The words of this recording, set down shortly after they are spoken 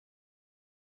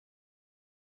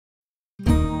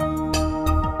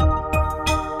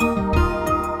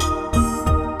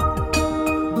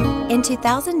In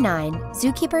 2009,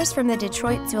 zookeepers from the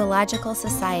Detroit Zoological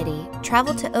Society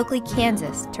traveled to Oakley,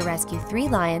 Kansas to rescue 3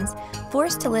 lions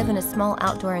forced to live in a small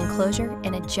outdoor enclosure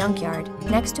in a junkyard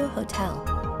next to a hotel.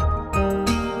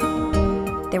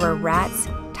 There were rats,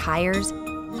 tires,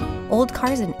 old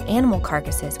cars, and animal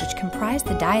carcasses which comprised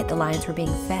the diet the lions were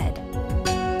being fed.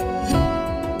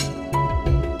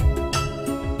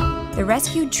 The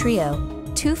rescued trio,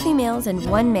 2 females and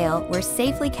 1 male, were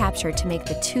safely captured to make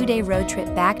the 2-day road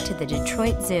trip back to the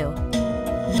Detroit Zoo.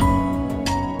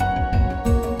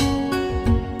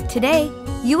 Today,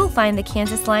 you will find the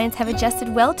Kansas lions have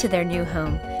adjusted well to their new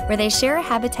home, where they share a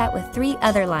habitat with 3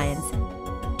 other lions,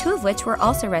 2 of which were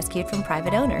also rescued from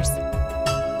private owners.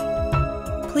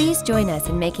 Please join us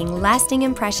in making lasting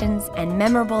impressions and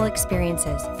memorable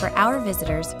experiences for our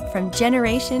visitors from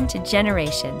generation to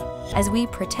generation as we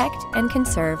protect and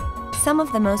conserve some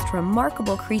of the most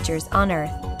remarkable creatures on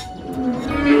Earth.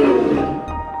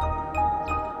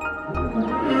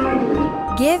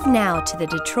 Give now to the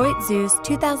Detroit Zoo's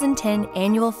 2010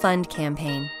 Annual Fund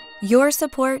Campaign. Your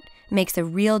support makes a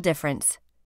real difference.